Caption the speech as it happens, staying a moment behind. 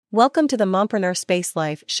Welcome to the Mompreneur Space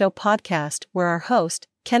Life Show podcast, where our host,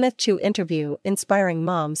 Kenneth Chu, interview inspiring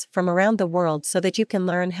moms from around the world so that you can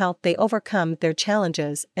learn how they overcome their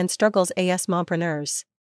challenges and struggles as mompreneurs.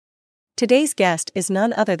 Today's guest is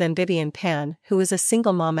none other than Vivian Pan, who is a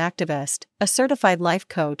single mom activist, a certified life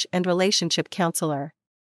coach and relationship counselor.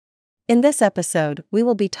 In this episode, we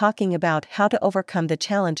will be talking about how to overcome the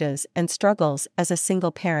challenges and struggles as a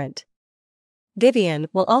single parent. Vivian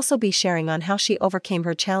will also be sharing on how she overcame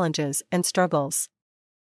her challenges and struggles.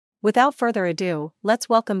 Without further ado, let's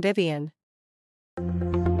welcome Vivian.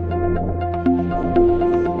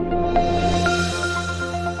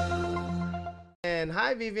 And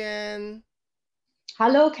hi, Vivian.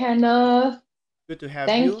 Hello, Kenneth. Good to have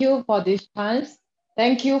Thank you for this chance.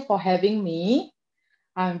 Thank you for having me.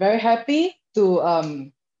 I'm very happy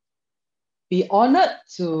to be honored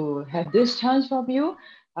to have this chance from you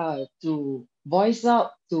to voice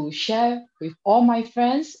out, to share with all my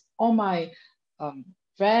friends, all my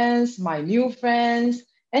friends, my new friends,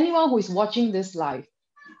 anyone who is watching this live.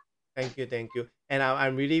 Thank you. And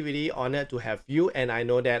I'm really honored to have you. And I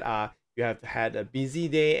know that you have had a busy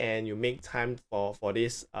day and you make time for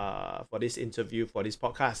this interview, for this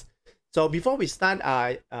podcast. So before we start,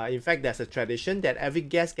 in fact, there's a tradition that every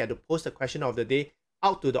guest get to post a question of the day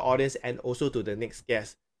out to the audience and also to the next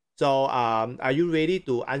guest. So are you ready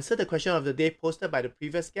to answer the question of the day posted by the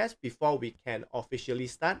previous guest before we can officially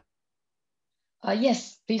start?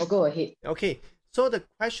 Yes, please go ahead. Okay. So the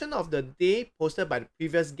question of the day posted by the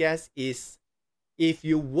previous guest is, if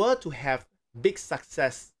you were to have big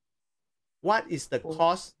success, what is the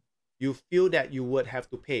cost you feel that you would have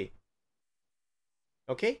to pay?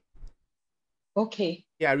 Okay? Okay.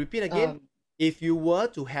 Yeah, I repeat again. If you were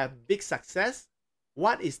to have big success,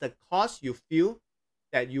 what is the cost you feel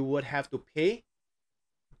that you would have to pay?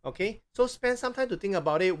 Okay, so spend some time to think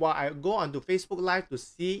about it while I go onto Facebook Live to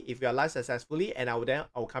see if you are live successfully, and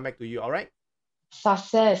I'll come back to you. All right?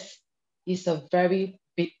 Success is a very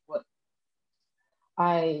big word.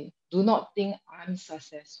 I do not think I'm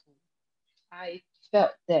successful. I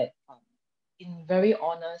felt that, in very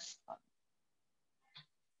honest,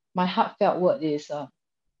 my heartfelt word is,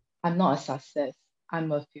 I'm not a success.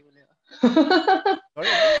 I'm a failure. Sorry,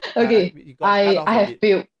 Okay, you got cut off I a have bit.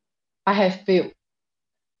 failed. I have failed.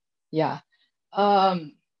 Yeah.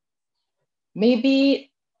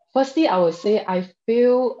 Maybe firstly, I would say I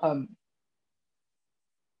feel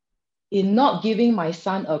in not giving my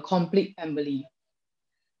son a complete family.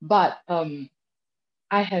 But I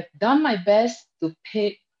have done my best to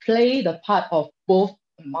play the part of both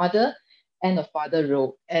a mother and a father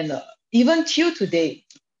role. And even till today,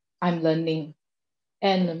 I'm learning.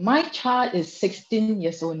 And my child is 16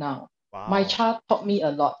 years old now. Wow. My child taught me a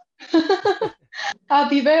lot. I'll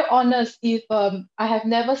be very honest, if I have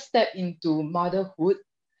never stepped into motherhood,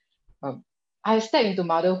 I stepped into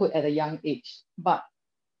motherhood at a young age, but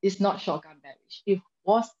it's not shotgun marriage. It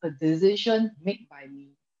was a decision made by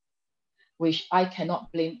me, which I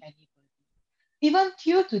cannot blame anybody. Even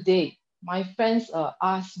till today, my friends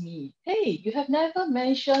ask me, hey, you have never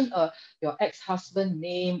mentioned your ex-husband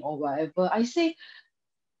name or whatever. I say,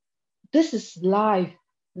 this is life.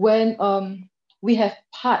 When we have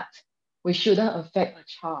part, we shouldn't affect a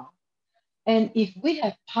child. And if we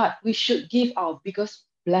have part, we should give our biggest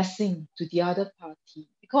blessing to the other party,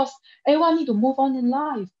 because everyone need to move on in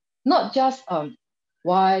life, not just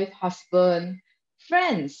wife, husband,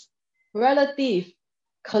 friends, relative,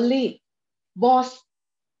 colleague, boss,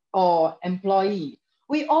 or employee.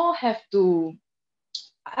 We all have to.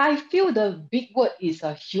 I feel the big word is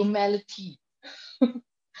humility.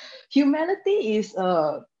 Humility is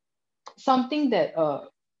something that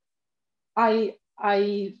I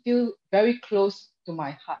feel very close to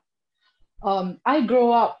my heart. I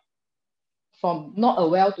grew up from not a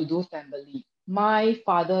well-to-do family. My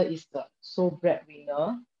father is the sole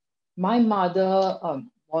breadwinner. My mother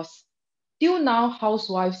was till now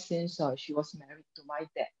housewife since she was married to my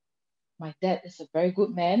dad. My dad is a very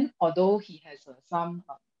good man, although he has some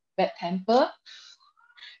bad temper.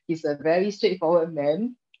 He's a very straightforward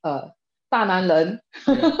man, 大男人.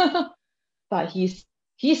 Yeah. But he's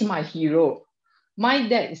my hero. My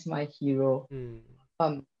dad is my hero.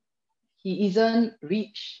 He isn't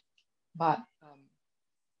rich, but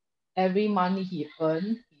every money he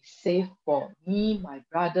earned, he saved for me, my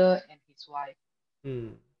brother, and his wife.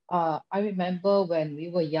 I remember when we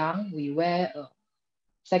were young, we wear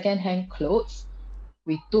second-hand clothes.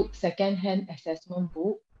 We took second-hand assessment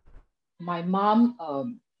book. My mom,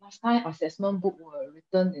 last time assessment book were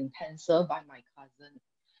written in pencil by my cousin.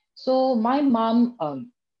 So my mom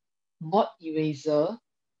bought eraser.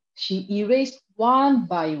 She erased one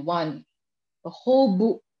by one the whole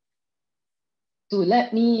book to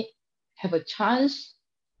let me have a chance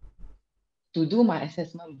to do my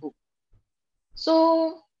assessment book.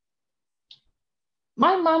 So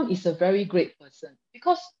my mom is a very great person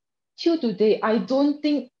because till today, I don't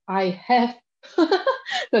think I have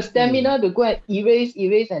the stamina to go and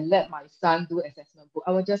erase and let my son do assessment book.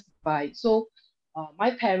 I will just buy. So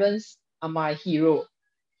my parents are my hero.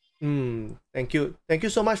 Thank you. Thank you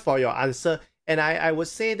so much for your answer. And I would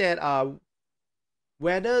say that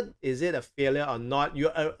whether is it a failure or not,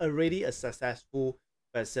 you're already a successful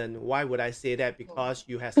person. Why would I say that? Because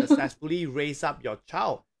you have successfully raised up your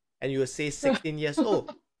child, and you say 16 years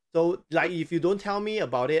old. So like if you don't tell me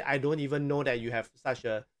about it, I don't even know that you have such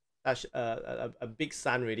a big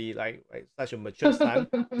son already, like such a mature son.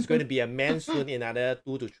 He's going to be a man soon in another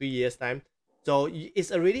 2 to 3 years time. So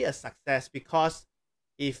it's already a success, because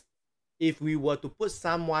if we were to put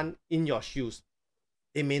someone in your shoes,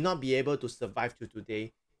 they may not be able to survive to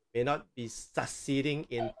today, may not be succeeding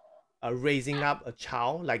in raising up a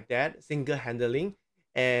child like that, single-handling.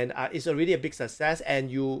 And it's already a big success,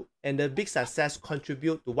 and the big success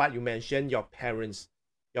contribute to what you mentioned. Your parents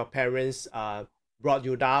brought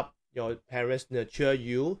you up, your parents nurture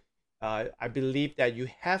you. I believe that you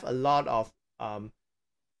have a lot of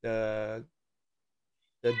the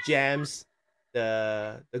gems,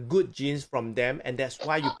 the good genes from them, and that's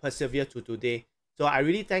why you persevere to today. So I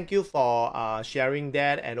really thank you for sharing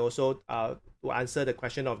that, and also to answer the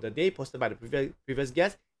question of the day posted by the previous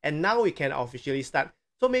guest. And now we can officially start.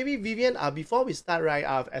 So maybe Vivian, before we start, right,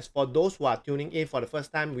 as for those who are tuning in for the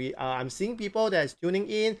first time, I'm seeing people that's tuning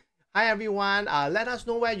in. Hi everyone, let us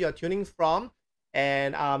know where you're tuning from.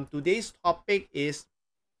 And today's topic is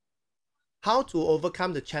how to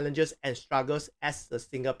overcome the challenges and struggles as a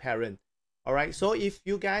single parent. All right, so if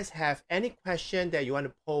you guys have any question that you want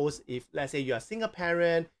to pose, if let's say you're a single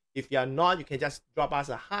parent, if you're not, you can just drop us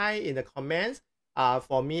a hi in the comments.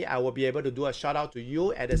 For me, I will be able to do a shout out to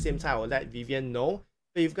you. At the same time, I will let Vivian know.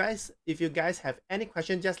 So if you guys have any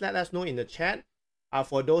question, just let us know in the chat.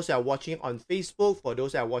 For those that are watching on Facebook, for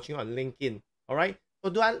those that are watching on LinkedIn. All right, so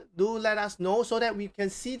do let us know so that we can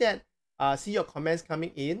see your comments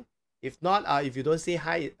coming in. If not, if you don't say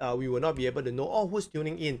hi, we will not be able to know who's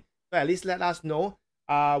tuning in. So at least let us know.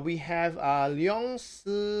 We have Leong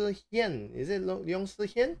Si Hian. Is it Leong Si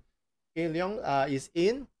Hian? Okay, Leong is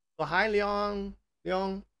in. So hi Leong.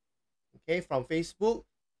 Okay, from Facebook.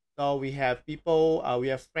 So we have people, we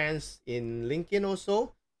have friends in LinkedIn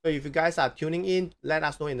also. So if you guys are tuning in, let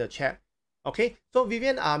us know in the chat. Okay, so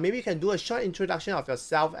Vivian, maybe you can do a short introduction of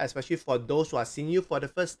yourself, especially for those who are seeing you for the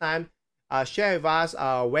first time. Share with us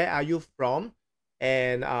where are you from,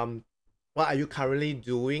 and what are you currently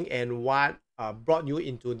doing, and what brought you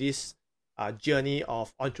into this journey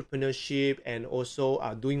of entrepreneurship, and also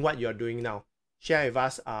doing what you're doing now. Share with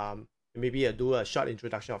us, maybe do a short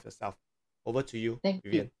introduction of yourself. Over to you,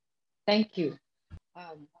 Vivian. Thank you.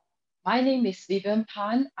 My name is Vivian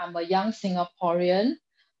Pan. I'm a young Singaporean,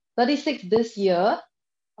 36 this year.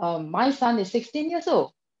 My son is 16 years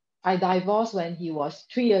old. I divorced when he was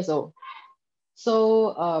 3 years old.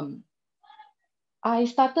 So I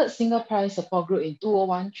started Single Parent Support Group in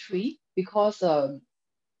 2013 because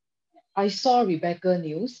I saw Rebecca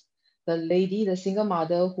News, the single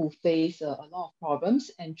mother who faced a lot of problems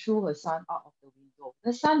and threw her son out of the window.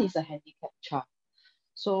 The son is a handicapped child.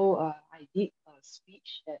 So I did a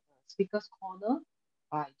speech at Speaker's Corner.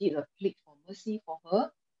 I did a plea for mercy for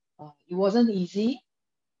her. It wasn't easy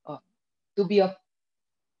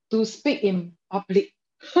to speak in public.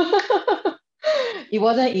 It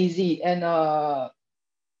wasn't easy, and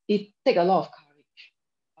it took a lot of courage.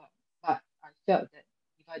 But I felt that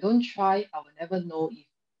if I don't try, I will never know if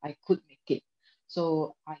I could make it.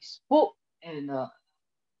 So I spoke, and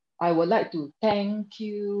I would like to thank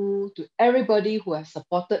you to everybody who has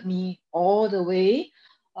supported me all the way,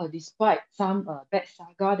 despite some bad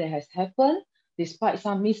saga that has happened, despite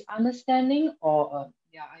some misunderstanding, or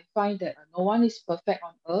I find that no one is perfect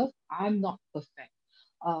on earth. I'm not perfect.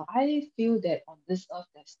 I feel that on this earth,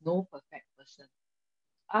 there's no perfect person.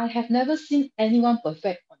 I have never seen anyone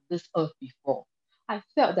perfect on this earth before. I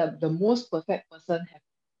felt that the most perfect person have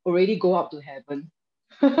already go up to heaven.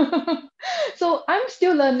 So I'm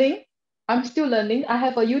still learning. I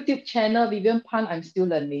have a YouTube channel, Vivian Pan. I'm still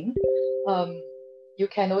learning. You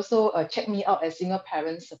can also check me out at Single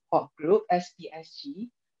Parent Support Group, SPSG.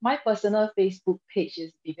 My personal Facebook page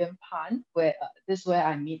is Vivian Pan, where this is where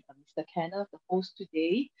I meet Mr. Kenneth, the host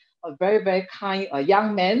today, a very, very kind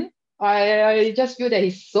young man. I just feel that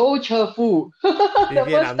he's so cheerful.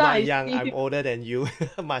 Vivian, I'm not young. I'm older than you,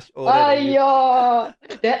 much older than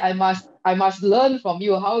you. That I must learn from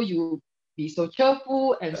you how you be so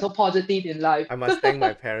cheerful and so positive in life. I must thank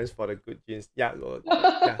my parents for the good genes. Yeah,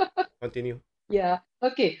 yeah. Continue. Yeah.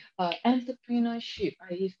 Okay. Entrepreneurship.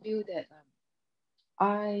 I feel that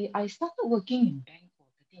I started working in bank for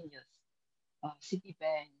 13 years.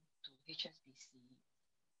 Citibank to HSBC.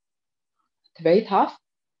 Very tough.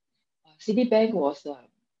 Citibank was a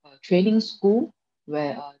training school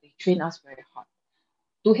where they train us very hard.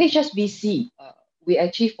 To HSBC, we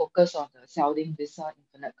actually focus on the selling Visa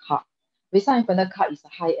Infinite card. Visa Infinite card is a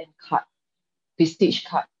high-end card, prestige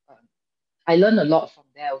card. I learned a lot from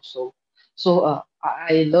there also. So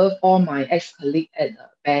I love all my ex-colleagues at the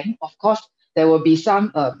bank. Of course, there will be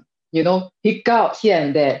some hiccups here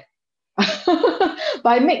and there. But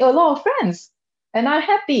I make a lot of friends and I'm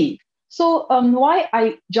happy. So why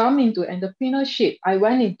I jumped into entrepreneurship, I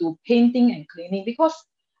went into painting and cleaning because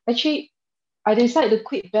actually I decided to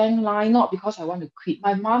quit bank line, not because I want to quit.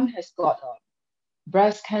 My mom has got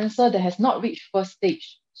breast cancer that has not reached first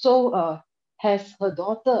stage. So has her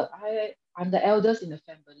daughter. I'm the eldest in the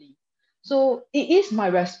family. So it is my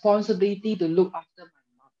responsibility to look after my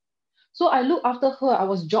mom. So I looked after her. I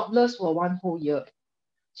was jobless for 1 whole year.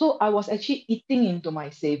 So I was actually eating into my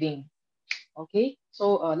saving. Okay.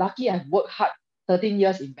 So lucky I've worked hard 13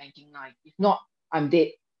 years in banking line. If not, I'm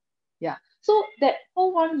dead. Yeah. So that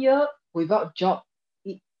whole 1 year without job,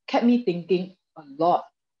 it kept me thinking a lot.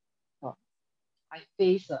 I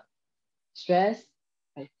face stress.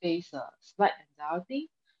 I face slight anxiety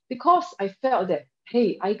because I felt that,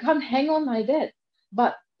 hey, I can't hang on like that.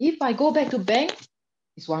 But if I go back to bank,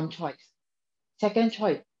 it's one choice. Second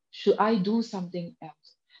choice, should I do something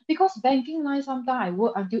else? Because banking line, sometimes I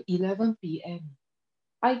work until 11 p.m.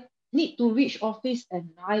 I need to reach office at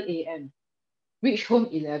 9 a.m., reach home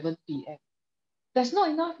 11 p.m. There's not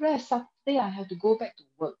enough rest. Saturday, I have to go back to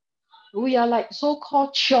work. We are like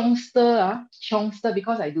so-called chongster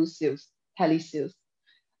because I do sales, telesales.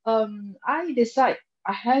 I decide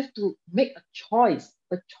I have to make a choice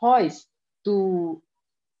to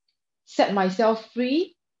set myself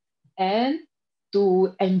free and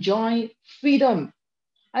to enjoy freedom.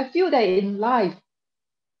 I feel that in life,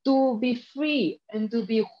 to be free and to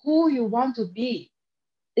be who you want to be,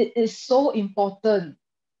 it is so important.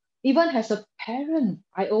 Even as a parent,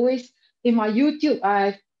 I always, in my YouTube,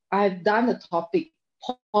 I've done the topic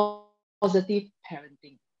positive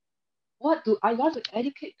parenting. What do I want to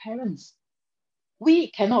educate parents?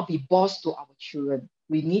 We cannot be boss to our children.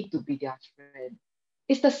 We need to be their friend.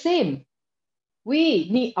 It's the same. We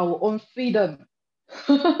need our own freedom.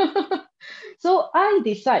 So I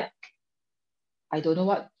decide, I don't know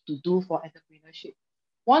what to do for entrepreneurship.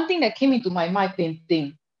 One thing that came into my mind,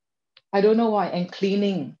 painting. I don't know why, and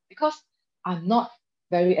cleaning, because I'm not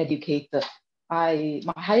very educated. My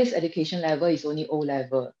highest education level is only O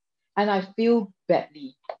level, and I feel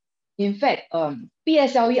badly. In fact,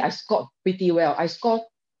 PSLE I scored pretty well. I scored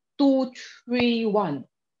 231.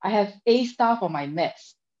 I have A star for my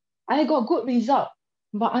maths. I got good result,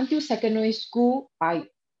 but until secondary school, I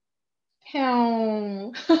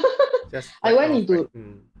Just I like went into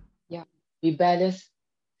rebellious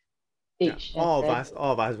yeah, age. all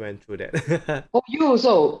of us went through that. Oh, you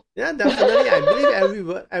also. Yeah, definitely. I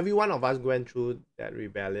believe every one of us went through that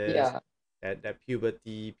rebellious, Yeah, that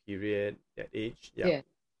puberty period, that age. Yeah. yeah,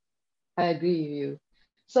 I agree with you.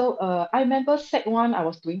 So I remember Sec 1, I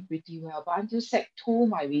was doing pretty well, but until Sec 2,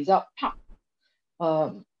 my result,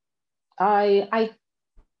 um, I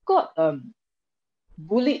got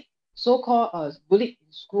bullied, so-called bullied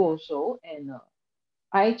in school also, and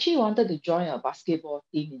I actually wanted to join a basketball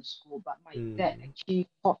team in school, but my dad actually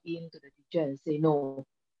called in to the teacher and say, no,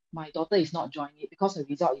 my daughter is not joining it because her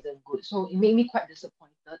result isn't good. So it made me quite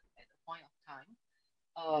disappointed at the point of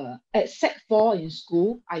time. At Sec 4 in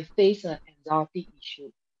school, I faced an anxiety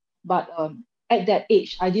issue. But at that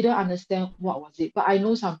age, I didn't understand what was it, but I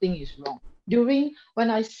know something is wrong. When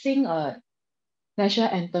I sing a national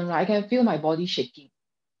anthem, right, I can feel my body shaking.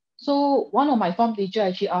 So one of my form teacher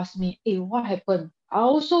actually asked me, hey, what happened? I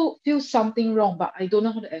also feel something wrong, but I don't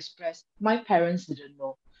know how to express. My parents didn't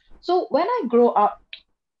know. So when I grow up,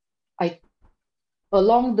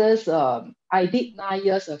 along this, I did 9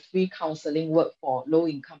 years of free counseling work for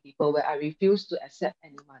low-income people where I refused to accept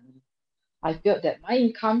any money. I felt that my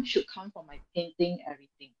income should come from my painting,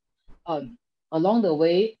 everything. Along the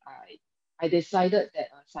way, I decided that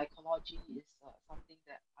psychology is something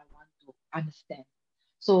that I want to understand.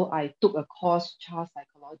 So I took a course, child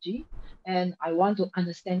psychology, and I want to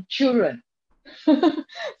understand children.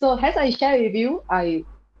 So as I share with you, I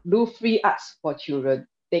do free arts for children.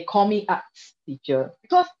 They call me arts teacher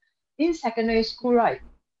because in secondary school, right,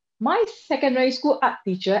 my secondary school art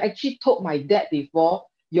teacher actually told my dad before,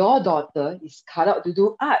 your daughter is cut out to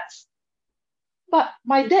do arts. But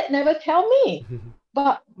my dad never tell me.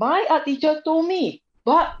 But my art teacher told me.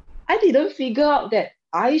 But I didn't figure out that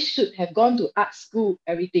I should have gone to art school,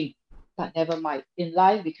 everything. But never mind. In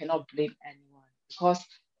life, we cannot blame anyone because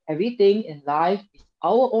everything in life is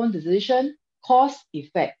our own decision, cause,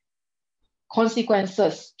 effect,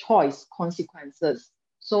 consequences, choice, consequences.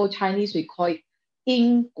 So Chinese, we call it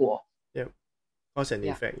因果. Yeah. Cause and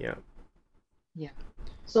Yeah. effect, yeah. Yeah.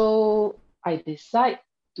 So I decide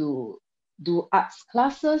to do arts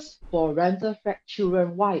classes for rental flat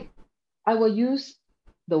children. Why? I will use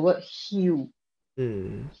the word heal,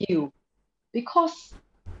 heal, because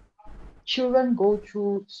children go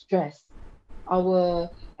through stress. Our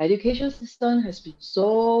education system has been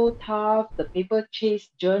so tough. The paper chase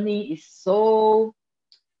journey is so,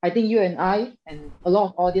 I think you and I and a lot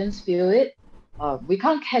of audience feel it. We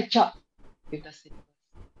can't catch up with the syllabus.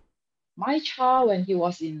 My child, when he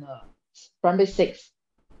was in primary 6,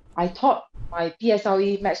 I thought my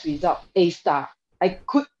PSLE maths result A star. I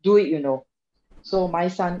could do it, you know. So my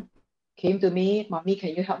son came to me, Mommy,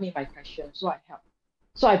 can you help me with my question? So I helped.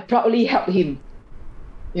 So I proudly helped him.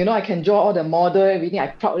 You know, I can draw all the model, everything. I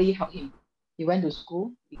proudly helped him. He went to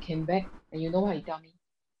school, he came back, and you know what he tell me?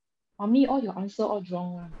 Mommy, all your answer all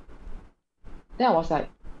wrong. One. Then I was like,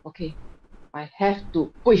 okay, I have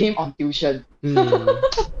to put him on tuition.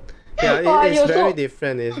 Yeah, it's very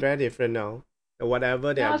different. It's very different now.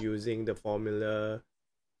 Whatever they are using, the formula.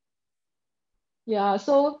 Yeah,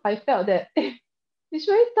 so I felt that it's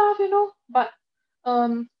very tough, you know. But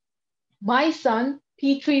my son,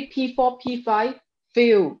 P3, P4, P5,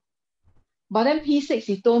 failed. But then P6,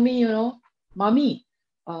 he told me, you know, Mommy,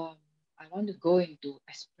 I want to go into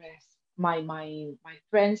express. My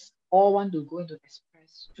friends all want to go into express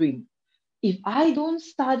stream. If I don't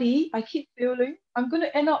study, I keep failing, I'm going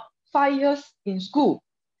to end up 5 years in school.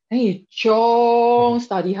 And he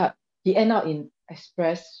study hard. He end up in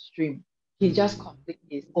express stream. He just completed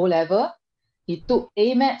his O level. He took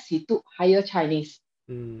A Maths. He took higher Chinese.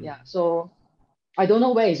 Yeah, so I don't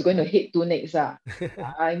know where he's going to head to next.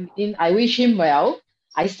 I wish him well.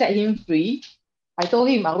 I set him free. I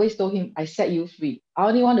always told him, I set you free. I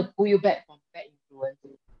only want to pull you back from bad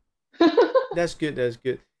influences. That's good. That's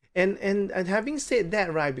good. And having said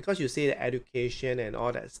that, right, because you say the education and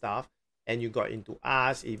all that stuff, and you got into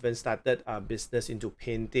arts, even started a business into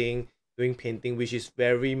painting, doing painting, which is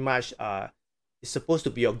very much it's supposed to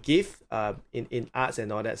be your gift in arts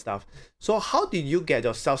and all that stuff. So how did you get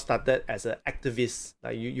yourself started as an activist?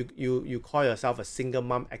 Like you call yourself a single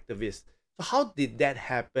mom activist. So how did that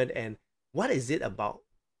happen, and what is it about?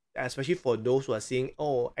 Especially for those who are seeing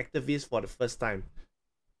activists for the first time.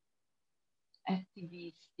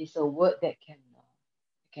 Activist is a word that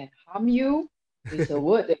can harm you. It's a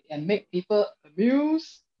word that can make people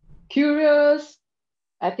amused, curious.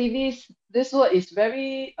 Activist, this word is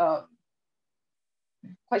very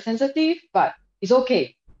quite sensitive, but it's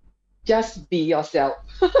okay. Just be yourself.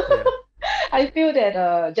 Yeah. I feel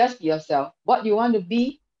that just be yourself. What you want to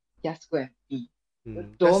be, just go and be.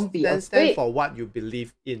 Don't be afraid. Stand for what you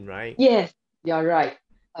believe in, right? Yes, you're right.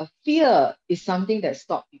 Fear is something that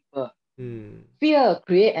stops people. Fear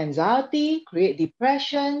create anxiety, create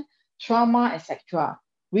depression, trauma, etc.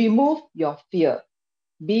 Remove your fear.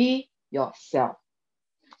 Be yourself.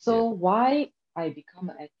 So why I become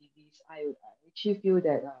an activist? I actually feel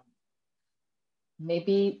that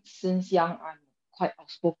maybe since young I'm quite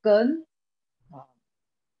outspoken,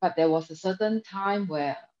 but there was a certain time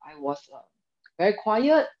where I was very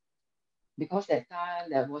quiet because that time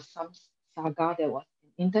there was some saga that was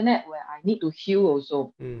in internet where I need to heal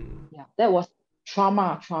also. Yeah, that was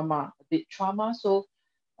trauma, a bit trauma. So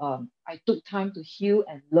I took time to heal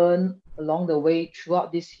and learn along the way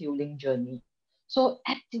throughout this healing journey. So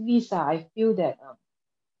activists, I feel that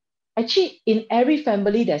actually in every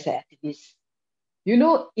family there's an activist. You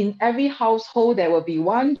know, in every household there will be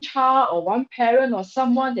one child or one parent or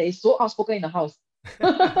someone that is so outspoken in the house.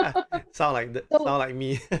 sound like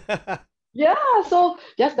me. Yeah, so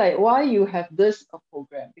just like why you have this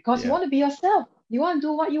program, because you want to be yourself. You want to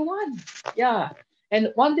do what you want. Yeah,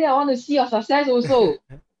 and one day I want to see your success also.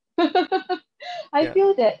 I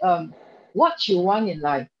feel that what you want in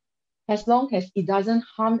life, as long as it doesn't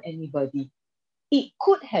harm anybody, it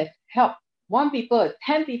could have helped 1 people,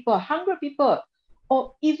 10 people, 100 people,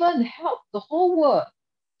 or even help the whole world.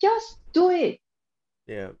 Just do it.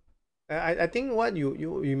 Yeah, I think what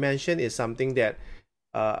you mentioned is something that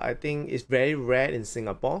I think is very rare in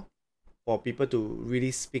Singapore, for people to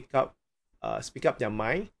really speak up their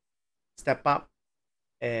mind, step up,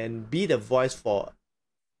 and be the voice for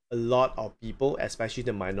a lot of people, especially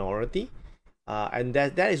the minority. and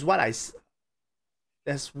that is what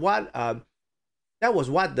that's what that was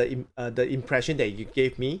what the impression that you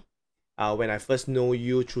gave me when I first know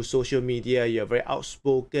you through social media. You're very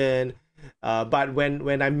outspoken, but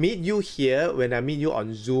when I meet you here, when I meet you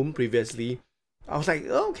on Zoom previously, I was like,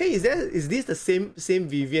 oh, okay, is this the same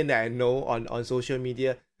Vivian that I know on social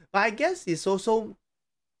media? But I guess it's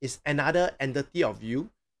another entity of you.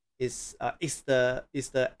 It's the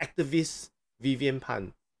activist Vivian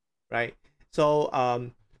Pan, right? So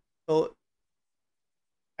so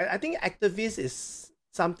I think activist is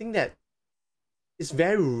something that is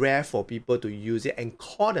very rare for people to use it and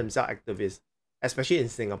call themselves activists, especially in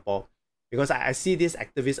Singapore. Because I see this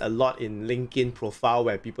activist a lot in LinkedIn profile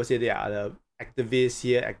where people say they are the activists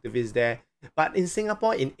here, activists there. But in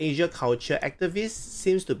Singapore, in Asia culture, activist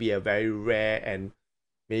seems to be a very rare and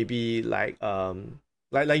maybe like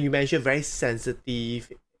you mentioned, very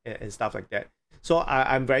sensitive and stuff like that. So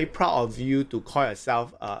I'm very proud of you to call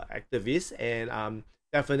yourself activist, and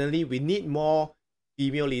definitely we need more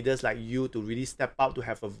female leaders like you to really step up to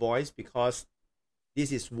have a voice, because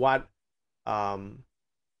this is what um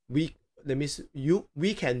we that means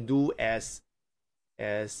we can do as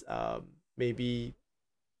maybe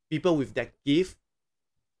people with that gift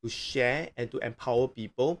to share and to empower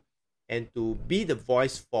people and to be the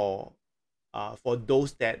voice for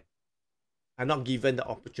those that are not given the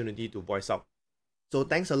opportunity to voice out. So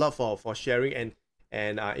thanks a lot for sharing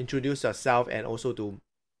and introduce yourself, and also to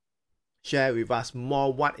share with us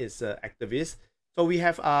more what is an activist. So we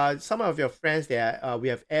have some of your friends there. We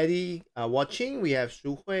have Eddie watching. We have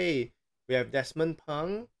Shu Hui. We have Desmond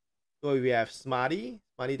Peng. So we have Smarty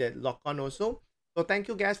that log on also. So thank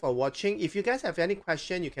you guys for watching. If you guys have any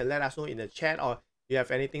question, you can let us know in the chat, or you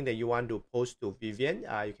have anything that you want to post to Vivian,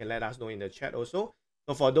 you can let us know in the chat also.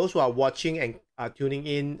 So for those who are watching and tuning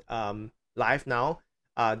in live now,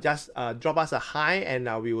 just drop us a hi, and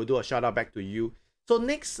we will do a shout out back to you. So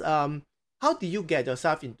next, how do you get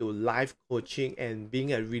yourself into life coaching and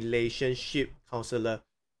being a relationship counselor?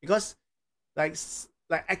 Because like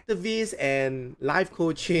activists and life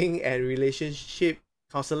coaching and relationship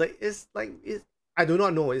counselor is I do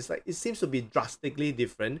not know. It's like it seems to be drastically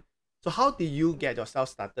different. So how do you get yourself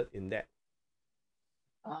started in that?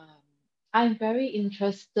 Um, I'm very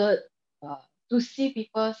interested to see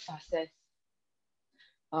people's success.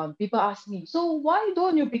 People ask me, so why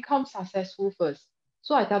don't you become successful first?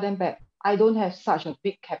 So I tell them back, I don't have such a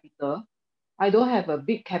big capital. I don't have a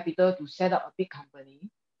big capital to set up a big company.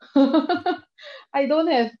 I don't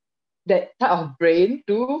have that type of brain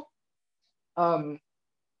to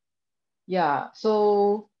yeah.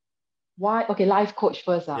 So why okay, life coach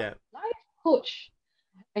first. Yeah. Life coach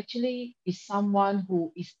actually is someone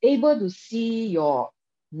who is able to see your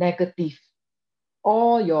negative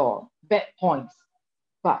or your bad points,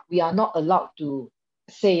 but we are not allowed to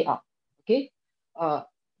say up. Okay.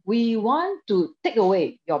 We want to take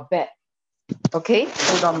away your bad. Okay,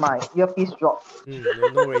 hold on, my earpiece dropped.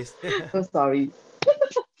 No worries. So sorry.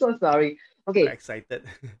 So sorry. Very Okay, excited.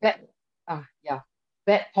 bad yeah.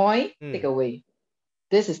 Bad point, take away.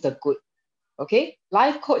 This is the good. Okay.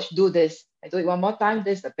 Life coach do this. I do it one more time.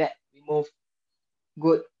 This is the bad. Remove.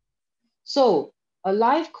 Good. So a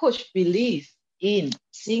life coach believes in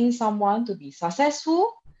seeing someone to be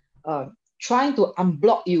successful, trying to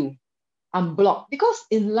unblock you. Unblock. Because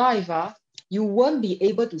in life, you won't be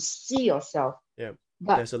able to see yourself. Yeah.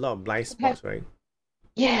 But there's a lot of blind spots, right?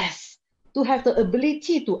 yes, to have the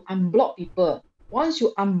ability to unblock people. Once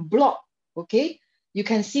you unblock, okay, you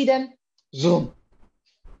can see them zoom,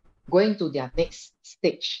 going to their next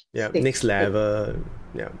stage. Yeah, next level.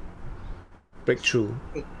 Yeah. Breakthrough.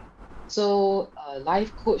 Okay. So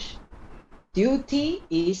life coach duty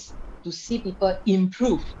is to see people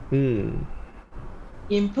improve.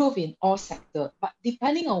 Improve in all sectors, but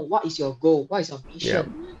depending on what is your goal, what is your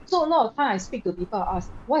mission. Yeah. So a lot of time I speak to people, I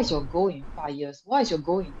ask, what is your goal in 5 years? What is your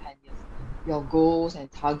goal in 10 years? Your goals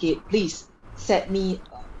and target, please set me,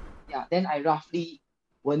 then I roughly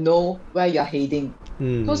will know where you're heading.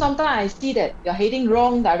 So sometimes I see that you're heading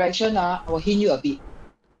wrong direction, I will hint you a bit.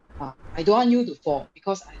 I don't want you to fall,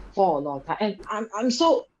 because I fall a lot of time. And I'm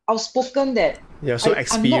so outspoken that you're so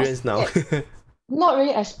experienced now. Not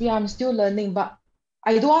really experienced, I'm still learning, but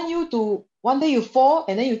I don't want you to, one day you fall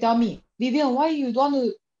and then you tell me, Vivian, why you don't want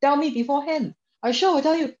to tell me beforehand? I sure will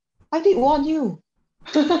tell you, I did warn you.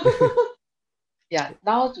 Yeah,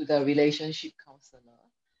 now to the relationship counselor.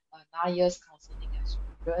 9 years counseling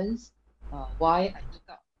experience. Why I took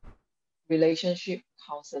up relationship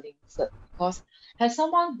counseling cert? Because as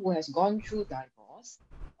someone who has gone through divorce,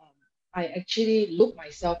 I actually look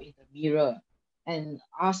myself in the mirror and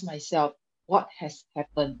ask myself what has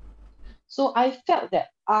happened. So I felt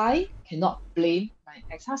that I cannot blame my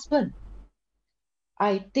ex-husband.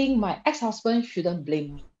 I think my ex-husband shouldn't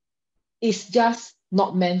blame me. It's just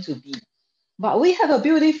not meant to be. But we have a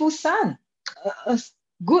beautiful son, a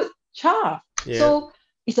good child. Yeah. So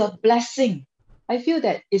it's a blessing. I feel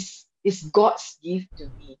that it's God's gift to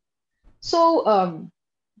me. So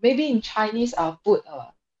maybe in Chinese I'll put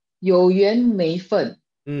有缘没分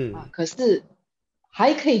可是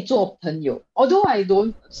还可以做朋友. Although I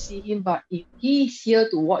don't see him, but if he's here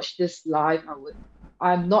to watch this live,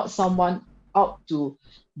 I'm not someone out to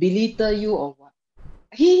belittle you or what.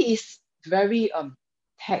 He is very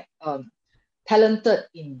talented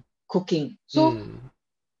in cooking. So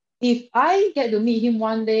if I get to meet him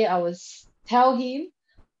one day, I will tell him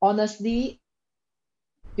honestly,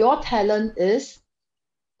 your talent is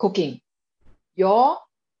cooking. Your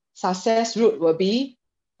success route will be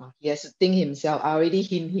he has to think himself. I already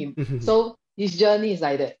hint him. So his journey is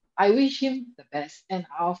like that. I wish him the best. And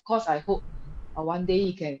of course, I hope one day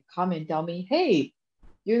he can come and tell me, hey,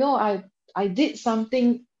 you know, I did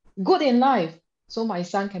something good in life. So my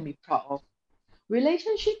son can be proud of.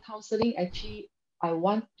 Relationship counseling, actually, I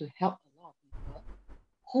want to help a lot of people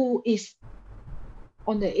who is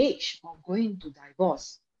on the edge of going to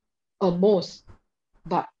divorce, almost,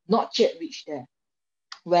 but not yet reached there,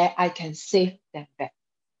 where I can save them back.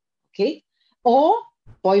 Okay? Or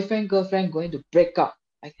boyfriend, girlfriend going to break up,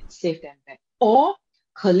 I can save them back. Or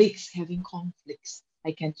colleagues having conflicts,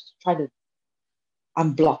 I can try to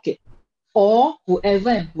unblock it. Or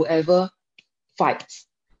whoever fights.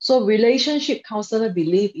 So relationship counselor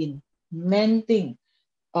believe in mending,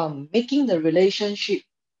 making the relationship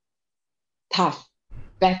tough,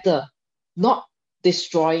 better, not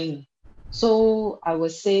destroying. So I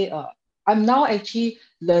would say I'm now actually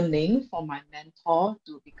learning from my mentor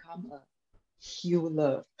to become a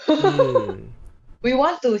healer. We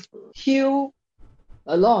want to heal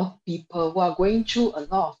a lot of people who are going through a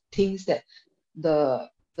lot of things that the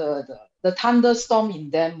thunderstorm in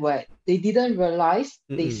them where they didn't realize,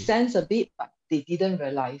 they sense a bit, but they didn't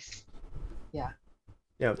realize.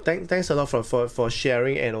 Yeah, thanks a lot for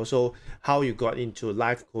sharing, and also how you got into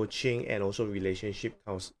life coaching and also relationship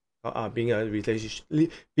being a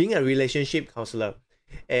relationship counselor.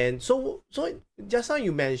 And so just now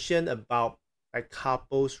you mentioned about like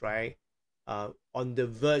couples, right? On the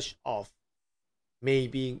verge of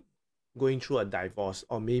maybe going through a divorce,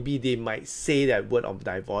 or maybe they might say that word of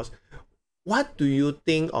divorce. What do you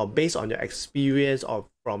think, or based on your experience of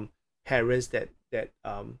from parents that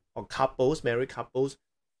or couples, married couples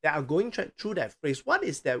that are going through that phase, what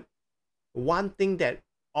is that one thing that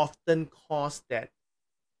often cause that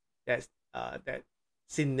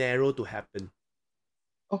scenario to happen?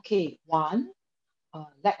 Okay, one,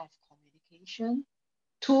 lack of communication.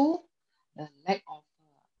 Two, the lack of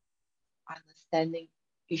understanding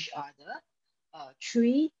each other.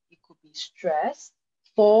 Three, it could be stress.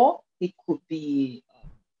 Four, it could be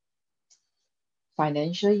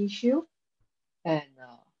financial issue. And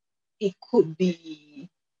it could be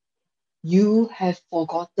you have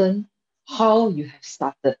forgotten how you have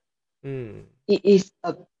started. It is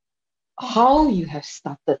how you have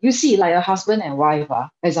started. You see, like a husband and wife,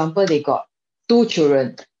 example, they got 2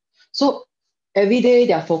 children. So every day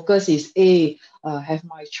their focus is, have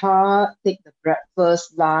my child take the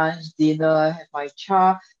breakfast, lunch, dinner, have my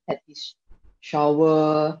child had his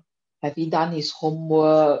shower, have he done his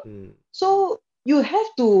homework. So you have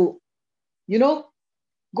to,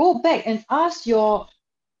 go back and ask your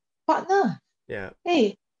partner. Yeah.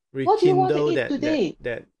 Hey, what do you want to eat today?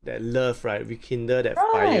 That love, right? Rekindle that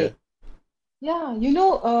Right. fire.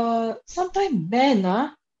 Yeah, sometimes men,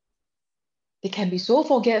 they can be so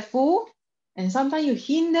forgetful, and sometimes you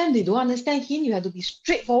hint them, they don't understand hint, you have to be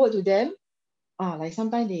straightforward to them. Like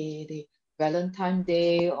sometimes they Valentine's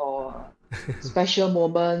Day or special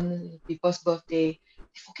moment, people's birthday,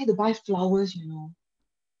 they forget to buy flowers,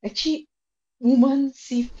 Actually, women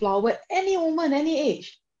see flower, any woman, any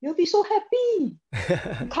age, you'll be so happy.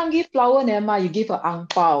 You can't give flower, never mind, you give an ang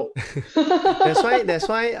pao. That's why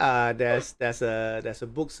there's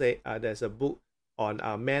a book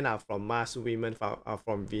on men are from Mars, women are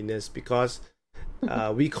from Venus, because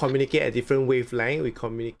we communicate at different wavelength, we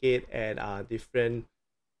communicate at different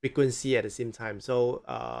frequency at the same time. So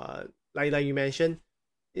like you mentioned,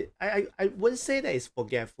 I wouldn't say that it's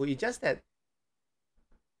forgetful. It's just that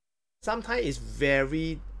sometimes it's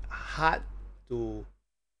very hard to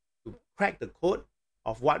crack the code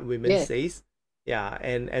of what women says. Yeah,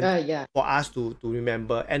 and for us to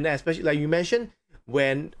remember, and especially like you mentioned,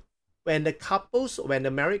 when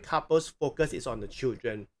the married couples focus is on the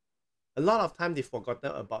children, a lot of time they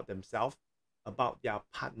forgotten about themselves. about their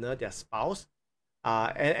partner, their spouse.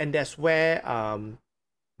 And that's where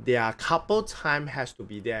their couple time has to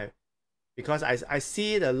be there, because I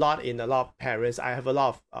see it a lot in a lot of parents. I have a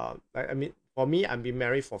lot of I mean, for me, I've been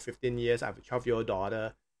married for 15 years. I have a 12-year-old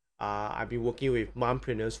daughter. I've been working with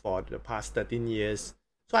mompreneurs for the past 13 years.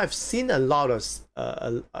 So I've seen a lot of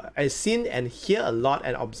I've seen and hear a lot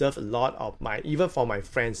and observe a lot of my, even for my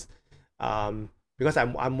friends, because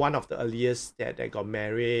I'm one of the earliest that got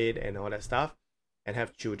married and all that stuff and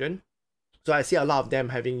have children. So I see a lot of them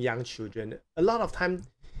having young children. A lot of time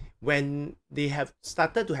when they have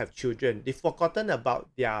started to have children, they've forgotten about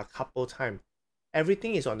their couple time.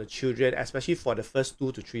 Everything is on the children, especially for the first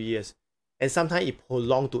 2 to 3 years, and sometimes it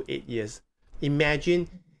prolonged to 8 years. Imagine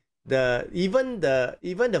even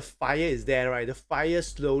the fire is there, right? The fire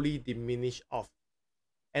slowly diminish off,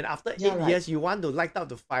 and after Yeah, eight right. years, you want to light up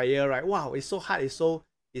the fire, right? Wow, it's so hard. It's so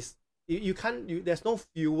it's you can't. There's no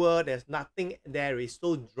fuel. There's nothing there. It's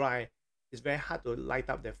so dry. It's very hard to light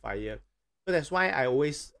up the fire. So that's why I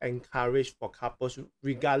always encourage for couples,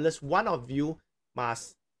 regardless, one of you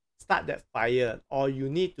must start that fire, or you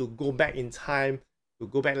need to go back in time to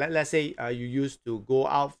go back. Let's say you used to go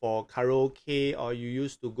out for karaoke, or you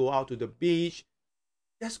used to go out to the beach.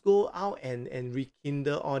 Just go out and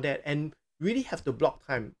rekindle all that, and really have to block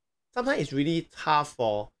time. Sometimes it's really tough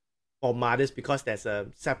for mothers, because there's a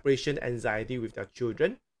separation anxiety with their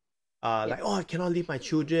children. Yeah. Like, oh, I cannot leave my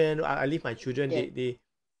children. I leave my children. Yeah. They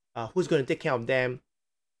who's going to take care of them?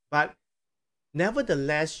 But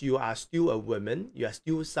nevertheless, you are still a woman. You are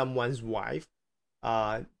still someone's wife.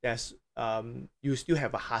 There's you still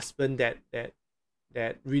have a husband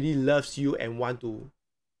that really loves you and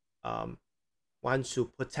um want to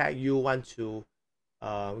protect you, want to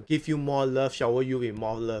give you more love, shower you with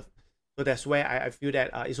more love. So that's where I feel that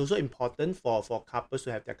it's also important for couples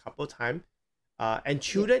to have their couple time. And Yeah.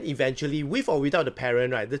 children eventually, with or without the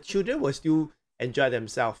parent, right? The children will still enjoy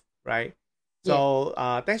themselves, right? Yeah.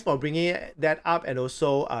 So thanks for bringing that up, and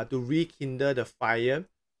also to rekindle the fire.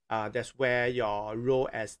 That's where your role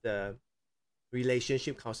as the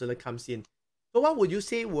relationship counselor comes in. So what would you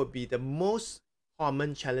say would be the most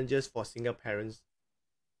common challenges for single parents?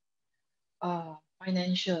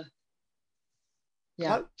 Financial. Yeah.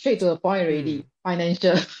 What? Straight to the point Hmm. already.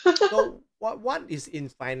 Financial. So what is in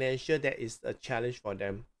financial that is a challenge for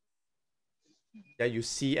them that you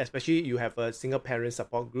see, especially you have a single parent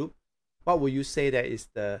support group? What would you say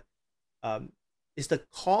that um is the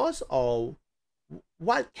cause, or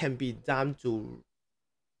what can be done to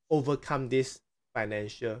overcome these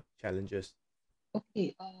financial challenges?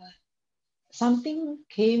 Okay. Something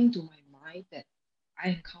came to my mind that I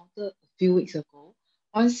encountered a few weeks ago.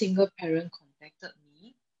 One single parent contacted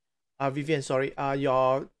me. Vivian, sorry,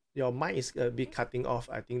 your mic is a bit cutting off.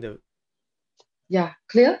 I think the Yeah,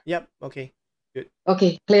 clear? yep, okay, good.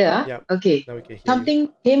 Okay, clear. Yep, Okay. now we can hear you.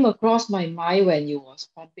 Something came across my mind when you was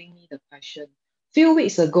prompting me the question. Few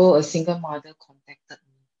weeks ago, a single mother contacted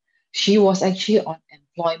me. She was actually on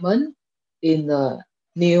employment in a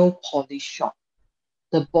nail polish shop.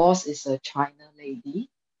 The boss is a China lady,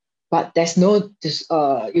 but there's no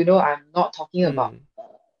I'm not talking about. Hmm.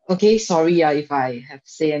 Okay, sorry, if I have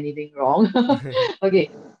say anything wrong.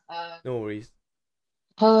 Okay, uh, No worries.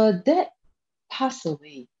 her dad passed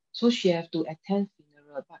away, so she have to attend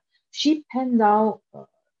funeral. But she penned down.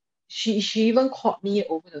 She even called me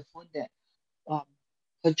over the phone that um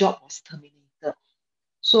her job was terminated.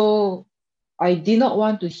 So I did not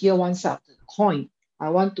want to hear one side of the coin. I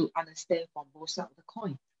want to understand from both sides of the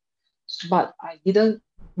coin. But I didn't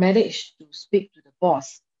manage to speak to the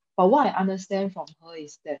boss. But what I understand from her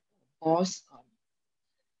is that the boss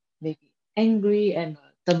may be angry and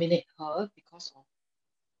terminate her because of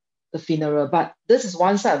the funeral. But this is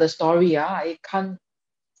one side of the story. I can't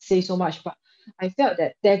say so much, but I felt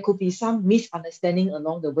that there could be some misunderstanding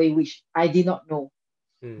along the way, which I did not know.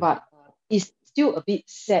 Hmm. But it's still a bit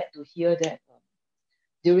sad to hear that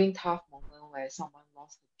during tough moment where someone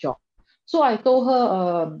lost a job. So I told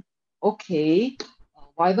her, okay,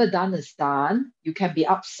 whatever done is done. You can be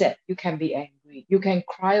upset, you can be angry, you can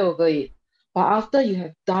cry over it. But after you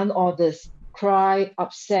have done all this, cry,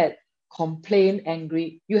 upset, complain,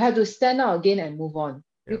 angry, you have to stand out again and move on.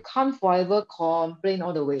 You Yep. can't forever complain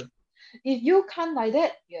all the way. If you can't like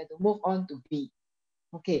that, you have to move on to B.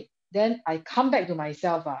 Okay, then I come back to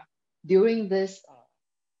myself. During this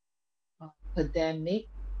pandemic,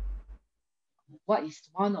 what is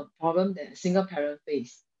one of the problem that a single parent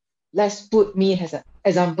face? Let's put me as an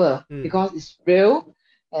example Hmm. because it's real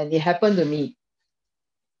and it happened to me.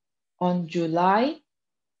 On July,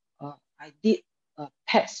 I did a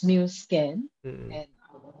pap smear scan Hmm. and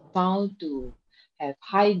I was found to have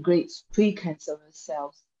high-grade precancerous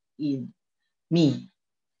cells in me.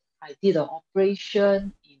 I did an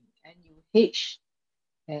operation in NUH,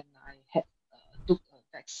 and I had took a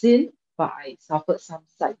vaccine, but I suffered some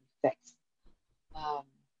side effects. Um,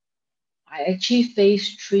 I actually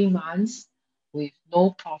faced 3 months with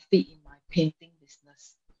no profit in my painting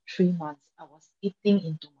business. 3 months, I was eating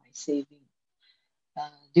into my saving.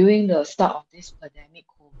 During the start of this pandemic,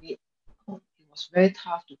 COVID, it was very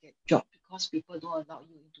tough to get job because people don't allow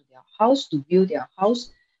you into their house to view their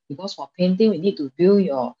house. Because for painting, we need to view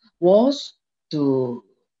your walls to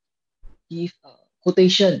give a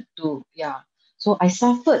quotation to, yeah. So I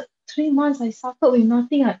suffered 3 months. I suffered with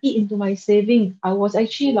nothing. I eat into my saving. I was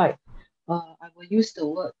actually like, I will use the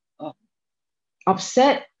word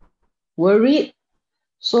upset, worried.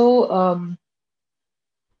 So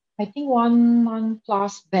I think 1 month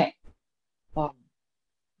plus back,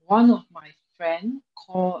 one of my friend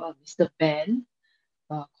called Mr. Ben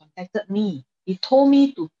contacted me. He told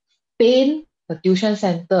me to paint a tuition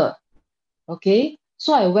center. Okay,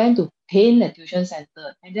 so I went to paint the tuition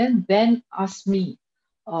center, and then Ben asked me,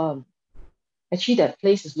 actually that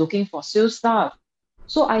place is looking for sales staff.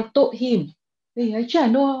 So I told him, hey, actually I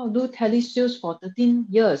know how to do telesales for 13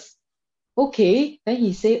 years. Okay, then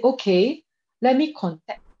he said, okay, let me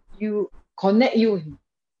connect you with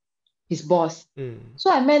his boss.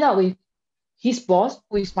 So I met up with his boss,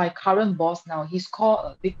 who is my current boss now. He's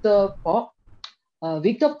called Victor Pok.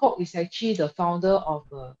 Victor Pok is actually the founder of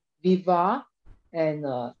Viva, and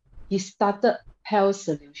he started Health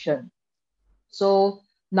Solution. So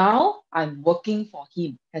now I'm working for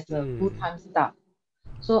him as a full-time staff.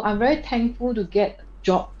 So I'm very thankful to get a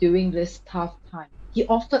job during this tough time. He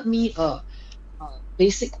offered me a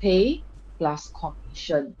basic pay plus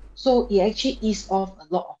commission. So it actually eased off a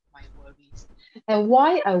lot of my worries. And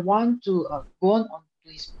why I want to go on onto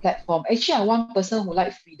his platform, actually I'm one person who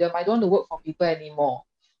likes freedom. I don't want to work for people anymore.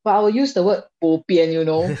 But I will use the word bo pian, you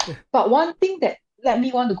know. But one thing that let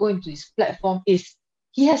me want to go into his platform is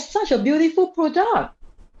he has such a beautiful product.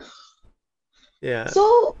 Yeah.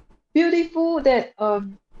 So beautiful that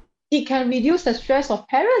it can reduce the stress of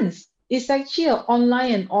parents. It's actually an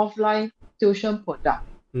online and offline tuition product.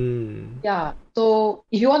 Yeah. So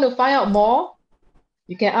if you want to find out more,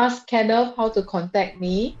 you can ask Kenneth how to contact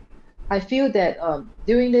me. I feel that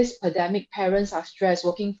during this pandemic, parents are stressed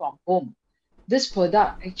working from home. This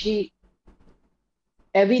product actually,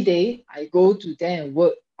 every day I go to there and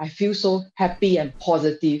work, I feel so happy and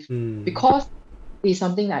positive because it's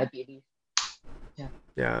something that I believe.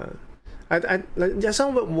 Yeah. I like just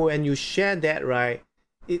when you share that, right,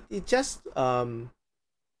 it just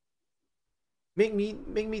make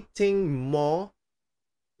me think more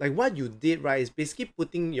like what you did, right, is basically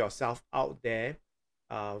putting yourself out there,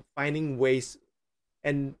 finding ways,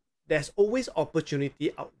 and there's always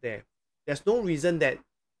opportunity out there. There's no reason that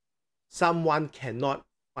someone cannot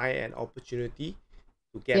find an opportunity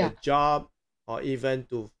to get a job or even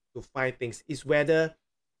to find things. It's whether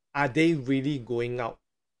are they really going out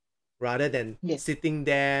rather than sitting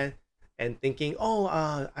there and thinking,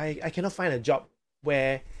 I cannot find a job,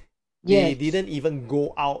 where they didn't even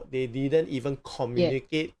go out, they didn't even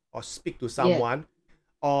communicate or speak to someone.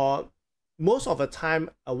 Or most of the time,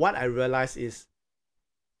 what I realize is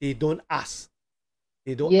they don't ask.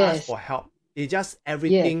 They don't ask for help. They just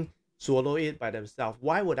everything swallow it by themselves.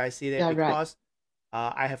 Why would I say that? Because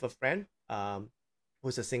I have a friend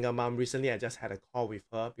who's a single mom. Recently, I just had a call with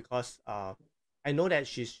her because I know that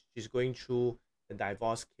she's going through the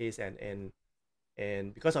divorce case, and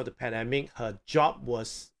because of the pandemic, her job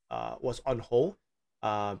was on hold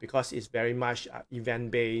because it's very much event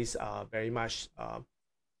based, very much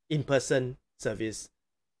in-person service.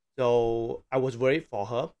 So I was worried for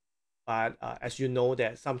her, but as you know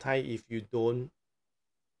that sometimes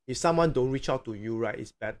if someone don't reach out to you, right,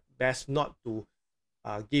 it's best not to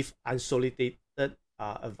give unsolicited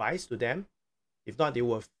advice to them. If not, they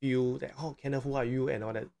will feel that, oh, Kenneth, who are you, and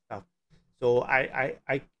all that stuff. So I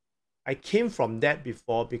came from that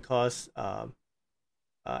before because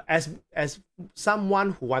as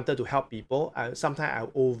someone who wanted to help people, sometimes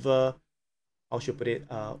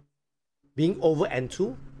being over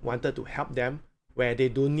and wanted to help them where they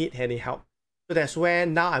don't need any help. So that's where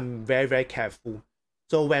now I'm very, very careful.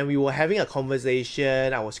 So when we were having a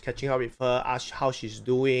conversation, I was catching up with her, asked how she's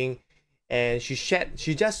doing, and she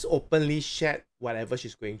just openly shared whatever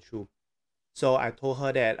she's going through. So I told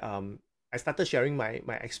her that I started sharing my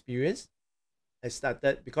experience. I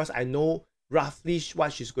started because I know roughly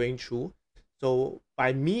what she's going through. So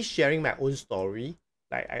by me sharing my own story,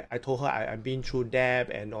 like I told her I've been through debt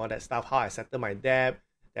and all that stuff, how I settled my debt,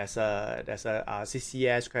 There's a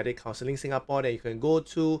CCS, Credit Counseling Singapore, that you can go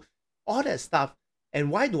to, all that stuff. And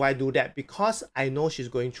why do I do that? Because I know she's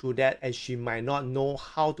going through that and she might not know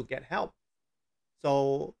how to get help.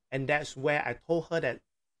 So, and that's where I told her that,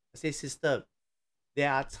 I say, sister,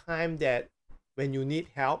 there are times that when you need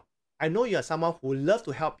help, I know you're someone who loves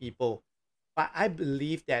to help people, but I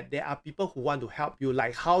believe that there are people who want to help you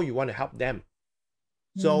like how you want to help them.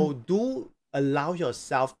 So do allow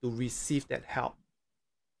yourself to receive that help.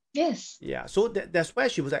 Yes. Yeah. So that's where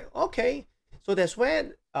she was like, okay. So that's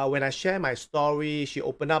when I share my story, she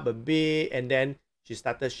opened up a bit, and then she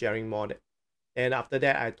started sharing more. And after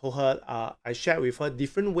that, I told her, I shared with her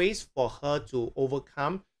different ways for her to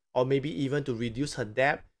overcome, or maybe even to reduce her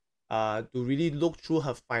debt, to really look through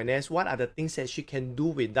her finance. What are the things that she can do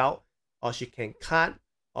without, or she can cut,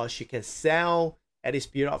 or she can sell at this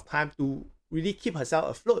period of time to really keep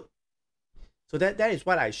herself afloat. So that is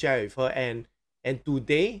what I share with her. And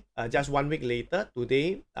today, just 1 week later,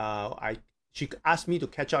 today, she asked me to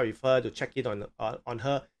catch up with her to check in on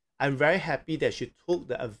her. I'm very happy that she took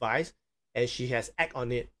the advice and she has act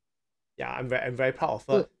on it. Yeah, I'm very proud of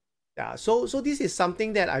her. Good. Yeah, so this is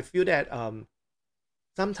something that I feel that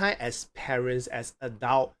sometimes as parents, as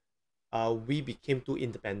adults, we became too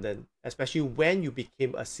independent, especially when you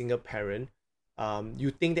became a single parent.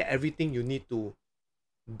 You think that everything you need to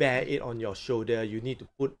bear it on your shoulder. You need to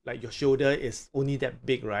put, like, your shoulder is only that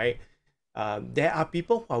big, right? There are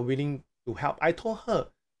people who are willing to help. I told her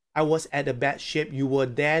I was at a bad shape. You were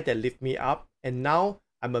there that lift me up, and now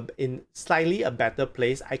I'm in slightly a better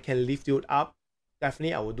place. I can lift you up.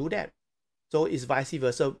 Definitely, I will do that. So it's vice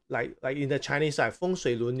versa. Like in the Chinese side, 风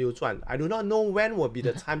水轮流转. I do not know when will be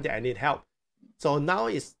the time that I need help. So now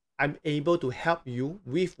I'm able to help you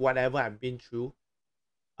with whatever I've been through.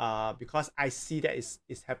 Because I see that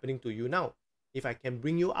it's happening to you now. If I can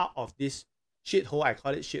bring you out of this shithole, I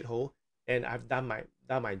call it shithole, and I've done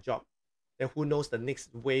my job, then who knows, the next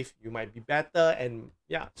wave you might be better. And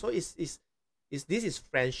yeah, so this is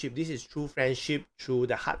friendship. This is true friendship through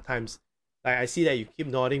the hard times. Like, I see that you keep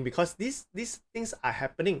nodding because these things are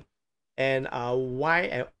happening. And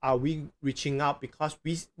why are we reaching out? Because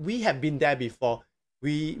we have been there before.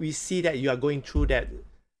 We see that you are going through that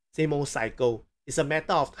same old cycle. It's a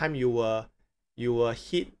matter of time. You will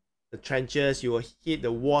hit the trenches, you will hit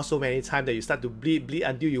the wall so many times that you start to bleed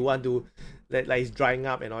until you want to, like it's drying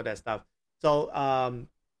up and all that stuff. So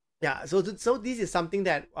yeah, so this is something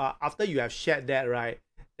that after you have shared that, right,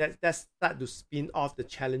 that start to spin off the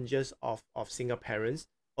challenges of single parents.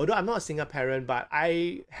 Although I'm not a single parent, but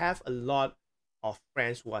I have a lot of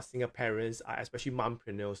friends who are single parents, especially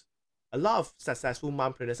mompreneurs. A lot of successful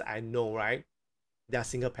mompreneurs I know, right, they are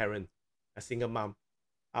single parent, a single mom.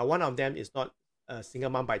 One of them is not a single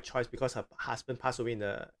mom by choice because her husband passed away in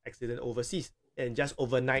the accident overseas, and just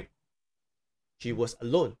overnight she was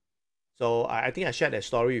alone. So I think I shared that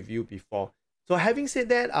story with you before. So having said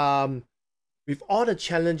that, with all the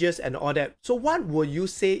challenges and all that, so what would you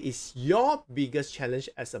say is your biggest challenge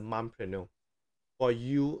as a mompreneur for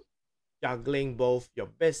you, juggling both your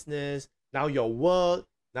business, now your work,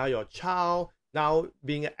 now your child, now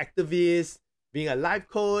being an activist, being a life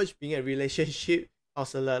coach, being a relationship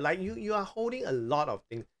counselor? Like, you are holding a lot of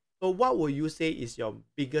things. So what would you say is your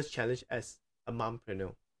biggest challenge as a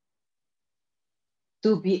mompreneur?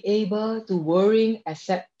 To be able to worrying,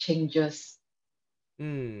 accept changes.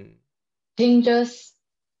 Changes,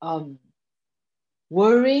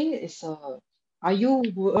 worrying is are you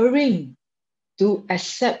worrying to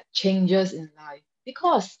accept changes in life?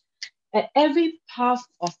 Because at every path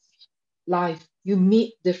of life, you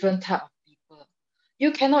meet different type of people.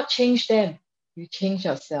 You cannot change them. You change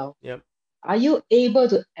yourself. Yep. Are you able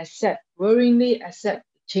to worryingly accept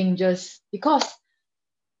changes? Because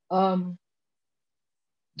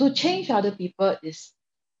to change other people is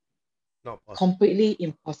Not possible. completely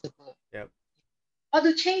impossible. Yep. But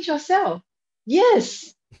to change yourself,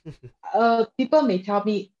 yes. People may tell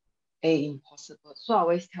me, hey, impossible. So I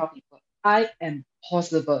always tell people, I am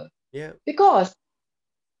possible. Yeah. Because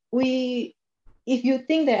if you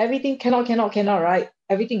think that everything cannot, right?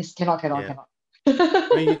 Everything is cannot.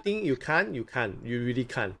 When you think you can't, you can't. You really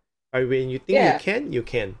can't. But when you think you can, you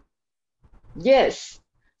can. Yes.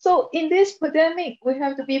 So in this pandemic, we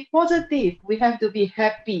have to be positive. We have to be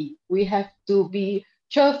happy. We have to be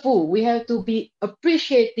cheerful. We have to be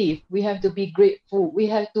appreciative. We have to be grateful. We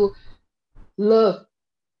have to love,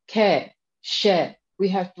 care, share. We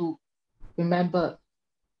have to remember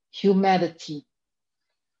humanity.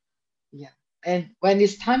 Yeah. And when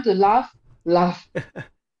it's time to laugh.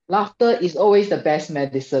 Laughter is always the best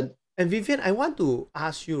medicine. And Vivian, I want to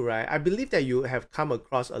ask you, right? I believe that you have come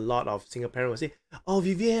across a lot of single parents who say, "Oh,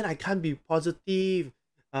 Vivian, I can't be positive.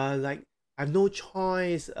 Like I have no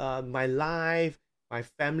choice. My life, my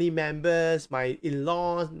family members, my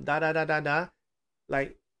in-laws, da da da da da."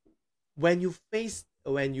 Like when you face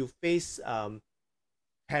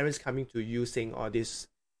parents coming to you saying all this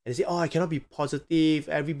and say, "Oh, I cannot be positive.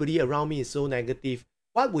 Everybody around me is so negative."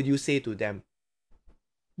 What would you say to them?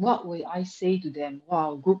 What will I say to them?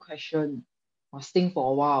 Wow, good question. Must think for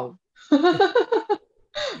a while.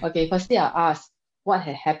 Okay, firstly, I ask, what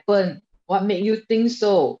had happened? What made you think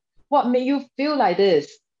so? What made you feel like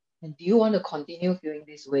this? And do you want to continue feeling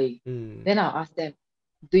this way? Mm, Then I'll ask them,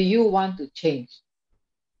 do you want to change?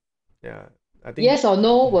 yeah, I think. Yes or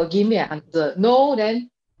no will give me an answer. No, then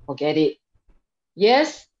forget it.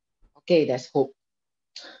 Yes, okay, there's hope.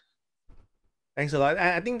 Thanks a lot.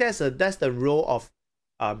 I think that's the role of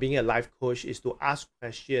being a life coach, is to ask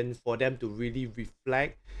questions for them to really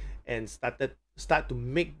reflect and start to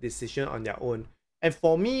make decision on their own. And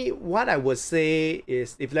for me, what I would say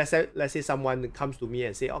is, if let's say someone comes to me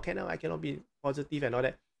and say, "Okay, no, I cannot be positive and all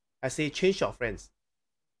that," I say change your friends.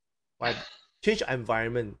 Why? Change your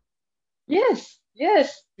environment. Yes,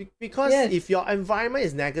 yes, Because yes, if your environment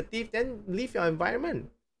is negative, then leave your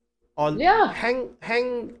environment, or yeah, hang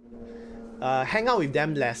out with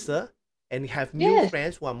them lesser and have new yes,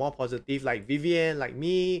 friends who are more positive, like Vivian, like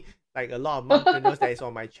me, like a lot of mompreneurs that is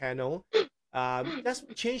on my channel.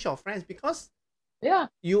 Just change your friends, because yeah,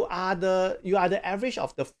 you are the average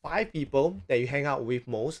of the 5 people that you hang out with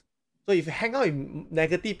most. So if you hang out with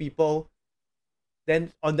negative people,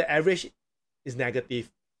 then on the average is negative.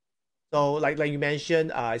 So like you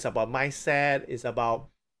mentioned, it's about mindset, it's about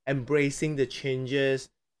embracing the changes.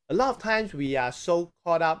 A lot of times we are so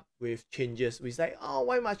caught up with changes. We say, "Oh,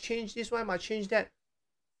 why must change this? Why must change that?"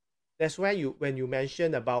 That's why when you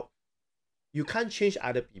mention about you can't change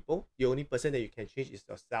other people, the only person that you can change is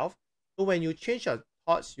yourself. So when you change your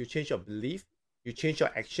thoughts, you change your belief, you change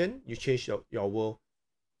your action, you change your world.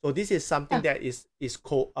 So this is something yeah, that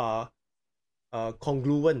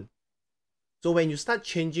congruent. So when you start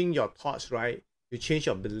changing your thoughts, right, you change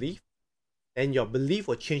your belief, then your belief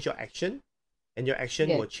will change your action, and your action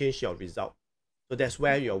yes, will change your result. So that's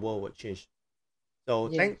where your world will change. So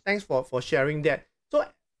yes. thanks for sharing that. So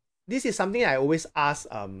this is something I always ask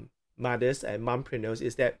mothers and mompreneurs,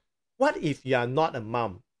 is that, what if you are not a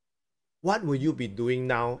mom? What will you be doing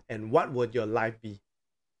now, and what would your life be?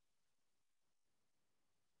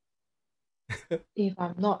 If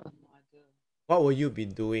I'm not a mother, What will you be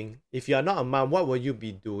doing? If you are not a mom, what will you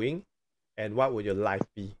be doing, and what would your life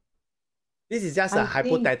be? This is just a I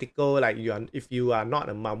think hypothetical, like if you are not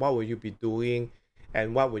a mom, what will you be doing,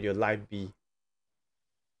 and what would your life be?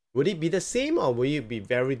 Would it be the same, or will it be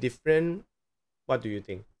very different? What do you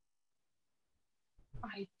think?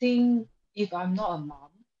 I think if I'm not a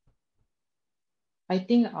mom, I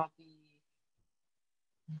think I'll be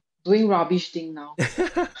doing rubbish thing now.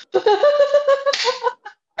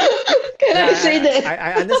 Can I say Yeah, that?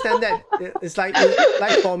 I understand that. It's like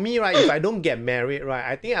for me, right? If I don't get married, right,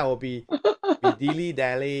 I think I will be dilly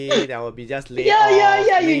dally. I will be just lay Yeah, yeah, off,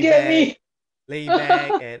 yeah, you get me. lay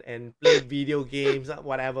back, and play video games,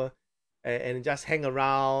 whatever, and just hang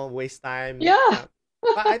around, waste time. Yeah,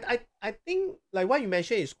 But I think like what you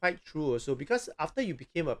mentioned is quite true also, because after you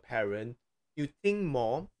became a parent, you think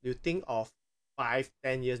more. You think of 5,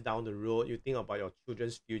 10 years down the road. You think about your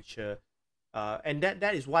children's future, and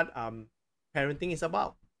that is what parenting is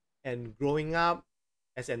about, and growing up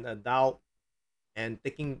as an adult and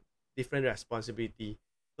taking different responsibility.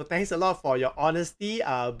 So thanks a lot for your honesty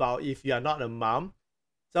about if you are not a mom.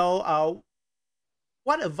 So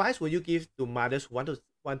what advice would you give to mothers who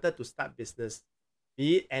wanted to start business,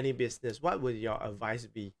 be it any business? What would your advice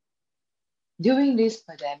be? during this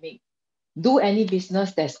pandemic, do any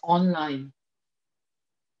business that's online.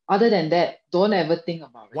 Other than that, don't ever think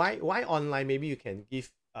about it. Why online? Maybe you can give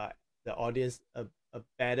the audience a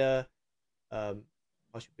better how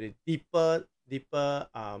should I put it, deeper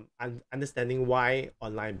understanding why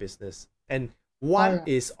online business, and All what right.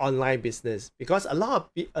 is online business, because a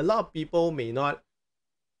lot of people may not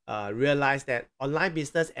realize that online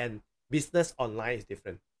business and business online is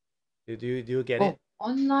different. Do you get it? Oh,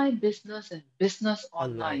 online business and business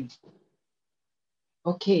Online. online.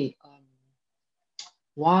 Okay.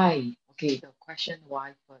 Why? Okay, the question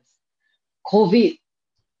why first. COVID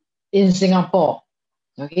in Singapore.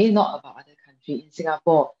 Okay, not about other country. In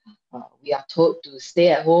Singapore, we are told to stay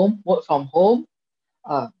at home, work from home,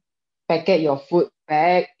 uh, packet your food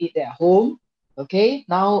back, eat at home. Okay,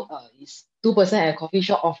 now it's 2% at coffee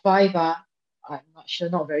shop or 5. I'm not sure,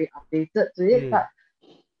 not very updated to it, Mm. but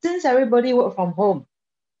since everybody work from home,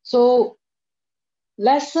 so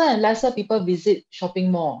lesser and lesser people visit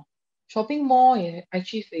shopping mall. Shopping mall is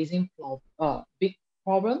actually facing big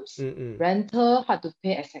problems, Mm-mm. rental, hard to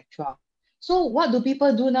pay, etc. So what do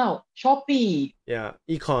people do now? Shopee. Yeah,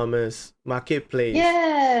 e-commerce, marketplace.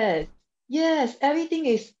 Yes, yes, everything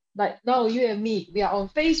is like now you and me, we are on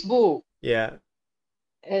Facebook Yeah,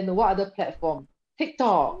 and what other platform?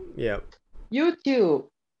 TikTok, yeah. YouTube.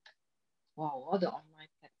 Wow, all the online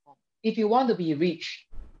platform. If you want to be rich,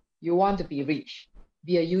 you want to be rich,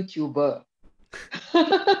 be a YouTuber.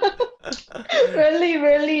 Really,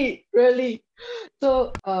 really, really.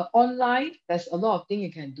 So online, there's a lot of things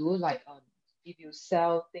you can do. Like if you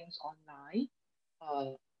sell things online,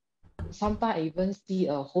 uh, sometimes I even see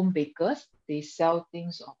home bakers, they sell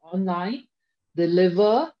things online,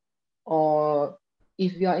 deliver, or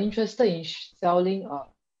if you are interested in selling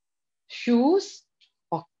shoes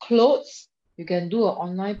or clothes, you can do an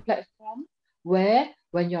online platform where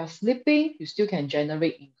when you're sleeping, you still can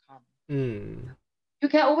generate income. Mm. You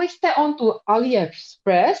can always step on to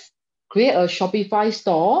AliExpress, create a Shopify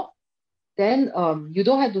store, then you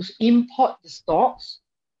don't have to import the stocks.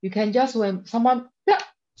 You can just, when someone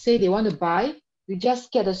say they want to buy, you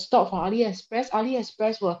just get the stock from AliExpress.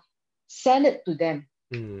 AliExpress will send it to them,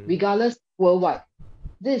 Mm. regardless worldwide.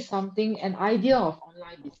 This is something, an idea of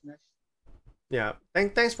online business. Yeah,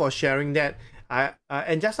 thanks for sharing that.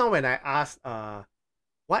 And just now when I asked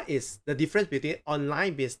what is the difference between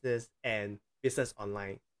online business and business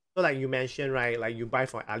online? So like you mentioned, right, like you buy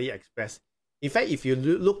from AliExpress. In fact, if you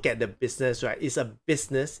look at the business, right, it's a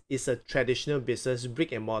business, it's a traditional business,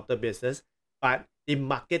 brick and mortar business, but they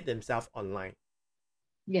market themselves online.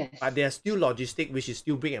 Yes. But there's still logistic, which is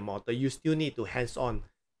still brick and mortar. You still need to hands on,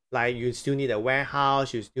 like you still need a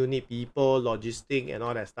warehouse, you still need people, logistic, and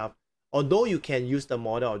all that stuff. Although you can use the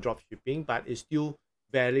model of drop shipping, but it's still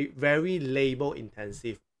very, very labor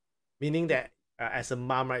intensive, meaning that as a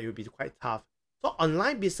mom, right, it will be quite tough. So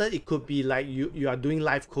online business, it could be like you are doing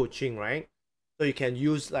live coaching, right? So you can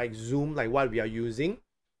use like Zoom, like what we are using.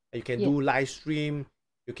 You can do live stream.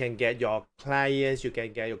 You can get your clients. You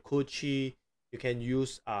can get your coachee. You can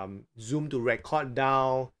use Zoom to record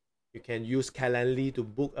down. You can use Calendly to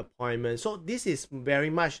book appointments. So this is very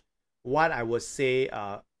much what I would say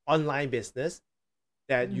online business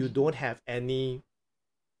that you don't have any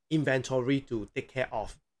inventory to take care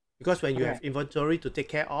of. Because when you have inventory to take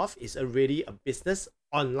care of, it's already a business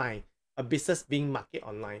online, a business being market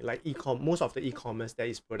online, like most of the e-commerce that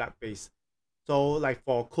is product based. So like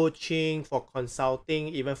for coaching, for consulting,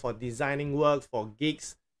 even for designing work, for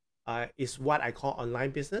gigs, is what I call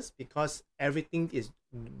online business because everything is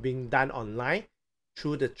being done online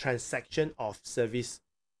through the transaction of service.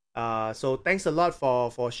 So thanks a lot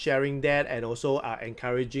for sharing that and also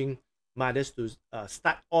encouraging mothers to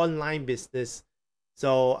start online business.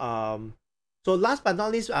 So last but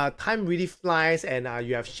not least, time really flies, and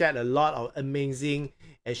you have shared a lot of amazing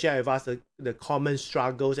and share with us the common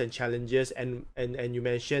struggles and challenges, and you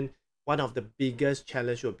mentioned one of the biggest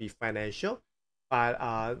challenge will be financial,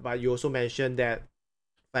 but you also mentioned that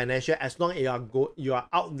financial, as long as you are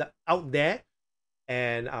out there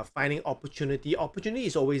and finding opportunity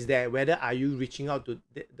is always there, whether are you reaching out to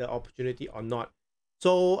the opportunity or not.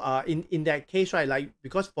 So in that case, right, like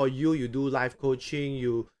because for you do life coaching,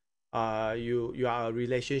 you are a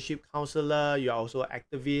relationship counselor, you are also an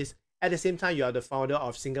activist. At the same time, you are the founder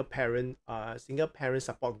of single parent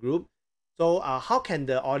support group. So how can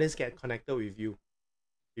the audience get connected with you,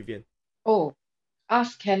 Vivian? Oh,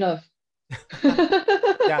 ask Kenneth.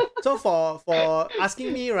 Yeah, so for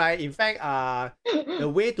asking me, right, in fact the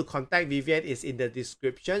way to contact Vivian is in the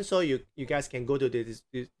description, so you guys can go to the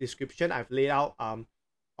description. I've laid out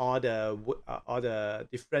all the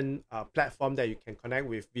different platform that you can connect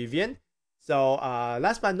with Vivian. So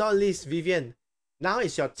last but not least, Vivian, now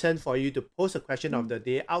it's your turn for you to post a question of the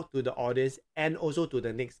day out to the audience and also to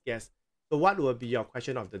the next guest. So what will be your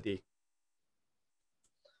question of the day?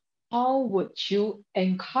 How would you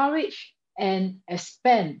encourage and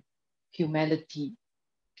expand humanity?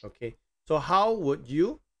 Okay, so how would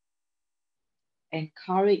you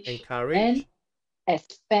Encourage encourage and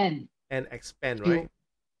expand right?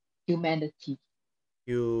 Humanity.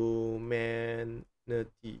 Humanity.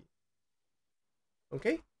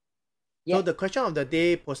 Okay. Yeah. So the question of the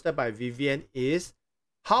day posted by Vivian is,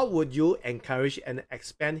 how would you encourage and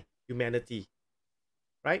expand humanity?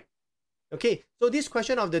 Right? Okay. So this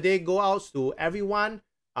question of the day go out to everyone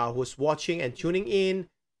who's watching and tuning in.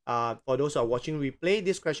 For those who are watching replay,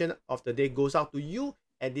 this question of the day goes out to you,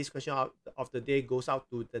 and this question of the day goes out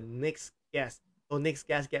to the next guest. So next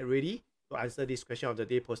guest, get ready to answer this question of the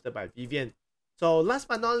day posted by Vivian. So last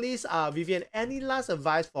but not least, Vivian, any last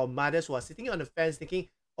advice for mothers who are sitting on the fence thinking,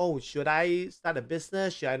 oh, should I start a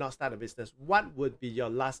business? Should I not start a business? What would be your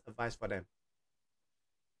last advice for them?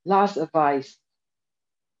 Last advice.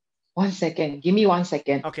 1 second. Give me 1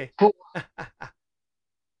 second. Okay. Go.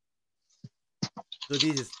 So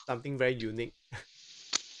this is something very unique.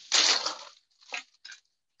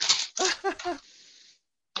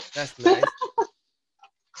 That's nice.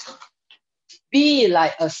 Be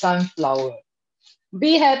like a sunflower.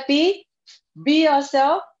 Be happy. Be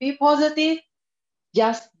yourself. Be positive.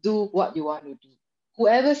 Just do what you want to do.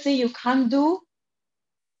 Whoever say you can't do,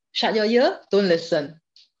 shut your ear. Don't listen.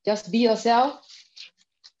 Just be yourself.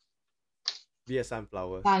 Be a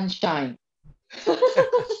sunflower. Sunshine.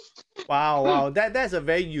 Wow. That's a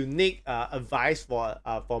very unique advice for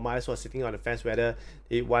mothers who are sitting on the fence whether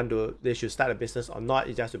they should start a business or not.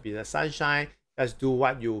 It just to be the sunshine. Just do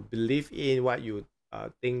what you believe in, what you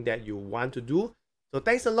think that you want to do. So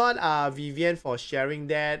thanks a lot, Vivian, for sharing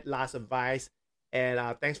that last advice, and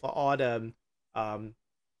thanks for all the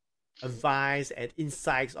advice and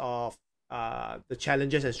insights of the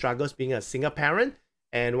challenges and struggles being a single parent.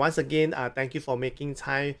 And once again, thank you for making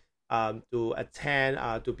time to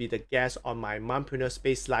attend, to be the guest on my Mompreneur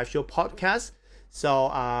Space live show podcast. So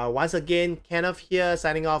once again, Kenneth here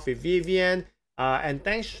signing off with Vivian. And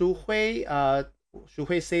thanks, Shu Hui. Shu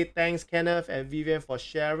Hui say thanks, Kenneth and Vivian, for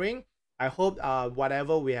sharing. I hope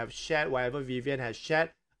whatever we have shared, whatever Vivian has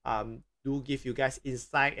shared, do give you guys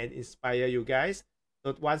insight and inspire you guys.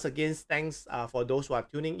 So once again, thanks for those who are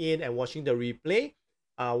tuning in and watching the replay.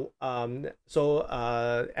 So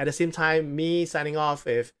at the same time, me signing off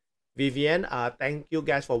with Vivian. Thank you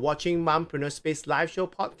guys for watching Mompreneur Space live show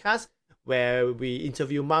podcast, where we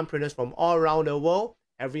interview mompreneurs from all around the world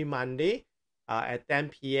every Monday at 10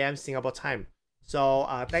 p.m. Singapore time. So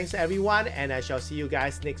thanks everyone, and I shall see you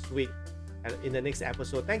guys next week in the next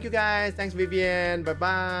episode. Thank you guys. Thanks, Vivian. Bye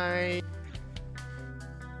bye.